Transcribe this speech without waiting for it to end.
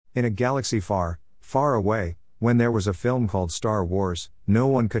In a galaxy far, far away, when there was a film called Star Wars, no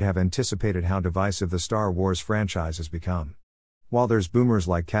one could have anticipated how divisive the Star Wars franchise has become. While there's boomers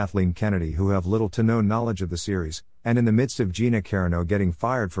like Kathleen Kennedy who have little to no knowledge of the series, and in the midst of Gina Carano getting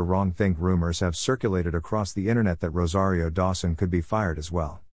fired for wrongthink, rumors have circulated across the internet that Rosario Dawson could be fired as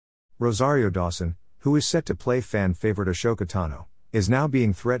well. Rosario Dawson, who is set to play fan favorite Ashoka Tano, is now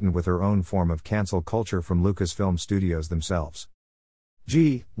being threatened with her own form of cancel culture from Lucasfilm Studios themselves.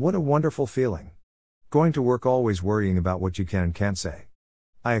 Gee, what a wonderful feeling. Going to work always worrying about what you can and can't say.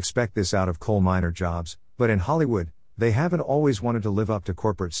 I expect this out of coal miner jobs, but in Hollywood, they haven't always wanted to live up to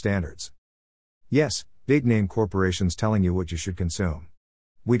corporate standards. Yes, big name corporations telling you what you should consume.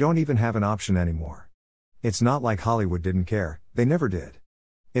 We don't even have an option anymore. It's not like Hollywood didn't care, they never did.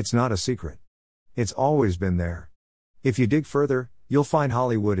 It's not a secret. It's always been there. If you dig further, you'll find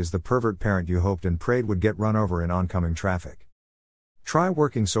Hollywood is the pervert parent you hoped and prayed would get run over in oncoming traffic. Try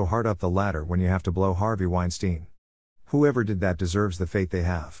working so hard up the ladder when you have to blow Harvey Weinstein. Whoever did that deserves the fate they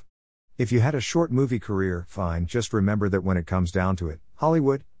have. If you had a short movie career, fine, just remember that when it comes down to it,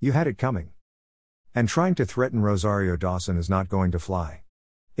 Hollywood, you had it coming. And trying to threaten Rosario Dawson is not going to fly.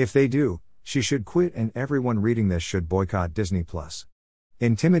 If they do, she should quit and everyone reading this should boycott Disney+.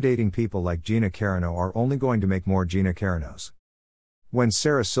 Intimidating people like Gina Carano are only going to make more Gina Caranos. When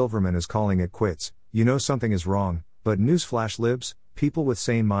Sarah Silverman is calling it quits, you know something is wrong, but newsflash libs, people with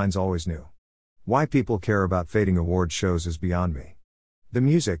sane minds always knew. Why people care about fading award shows is beyond me. The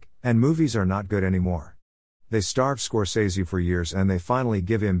music and movies are not good anymore. They starved Scorsese for years and they finally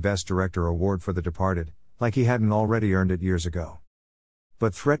give him Best Director award for The Departed, like he hadn't already earned it years ago.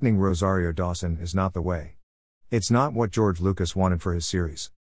 But threatening Rosario Dawson is not the way. It's not what George Lucas wanted for his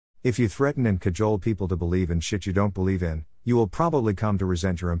series. If you threaten and cajole people to believe in shit you don't believe in, you will probably come to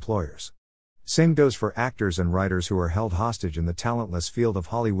resent your employers. Same goes for actors and writers who are held hostage in the talentless field of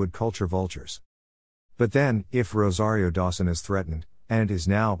Hollywood culture vultures. But then, if Rosario Dawson is threatened, and it is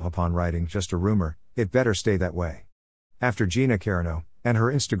now, upon writing, just a rumor, it better stay that way. After Gina Carano, and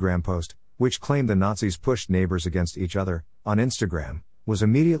her Instagram post, which claimed the Nazis pushed neighbors against each other, on Instagram, was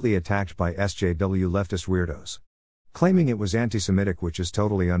immediately attacked by SJW leftist weirdos, claiming it was anti-Semitic, which is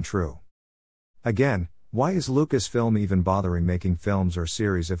totally untrue. Again, why is Lucasfilm even bothering making films or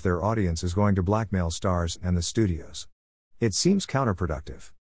series if their audience is going to blackmail stars and the studios? It seems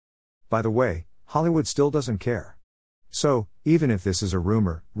counterproductive. By the way, Hollywood still doesn't care. So, even if this is a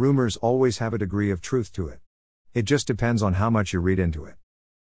rumor, rumors always have a degree of truth to it. It just depends on how much you read into it.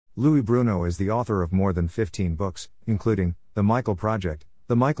 Louis Bruno is the author of more than 15 books, including The Michael Project,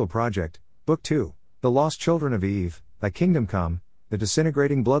 Book 2, The Lost Children of Eve, Thy Kingdom Come, The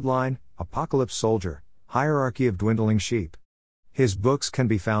Disintegrating Bloodline, Apocalypse Soldier, Hierarchy of Dwindling Sheep. His books can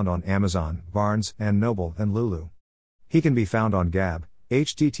be found on Amazon, Barnes & Noble, and Lulu. He can be found on Gab,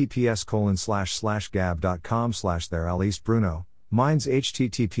 https://gab.com/there. Minds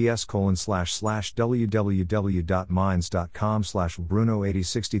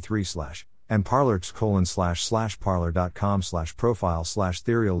https://www.minds.com/bruno8063/ and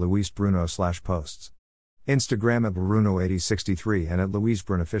parlor://parlor.com/profile/Therial Luis Bruno/posts. Instagram at Bruno8063 and at Luis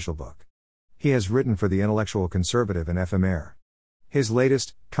Bruno Official Book. He has written for The Intellectual Conservative and FMR. His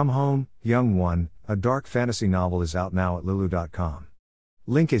latest, Come Home, Young One, a dark fantasy novel, is out now at lulu.com.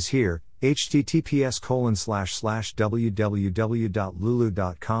 Link is here,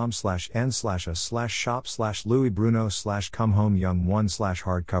 https://www.lulu.com/n/shop/louis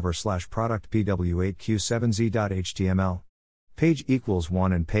bruno/cover/product pw8q7z.html. Page equals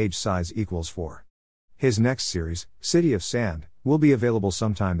 1 and page size equals 4. His next series, City of Sand, will be available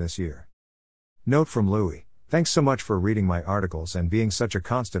sometime this year. Note from Louis: thanks so much for reading my articles and being such a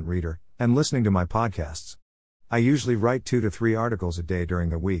constant reader, and listening to my podcasts. I usually write 2 to 3 articles a day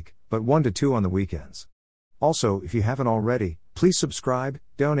during the week, but 1 to 2 on the weekends. Also, if you haven't already, please subscribe,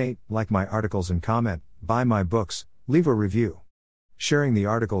 donate, like my articles and comment, buy my books, leave a review. Sharing the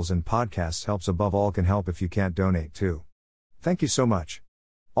articles and podcasts helps. Above all, can help if you can't donate too. Thank you so much.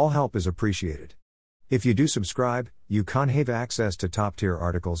 All help is appreciated. If you do subscribe, you can have access to top-tier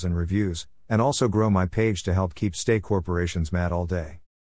articles and reviews, and also grow my page to help keep stay corporations mad all day.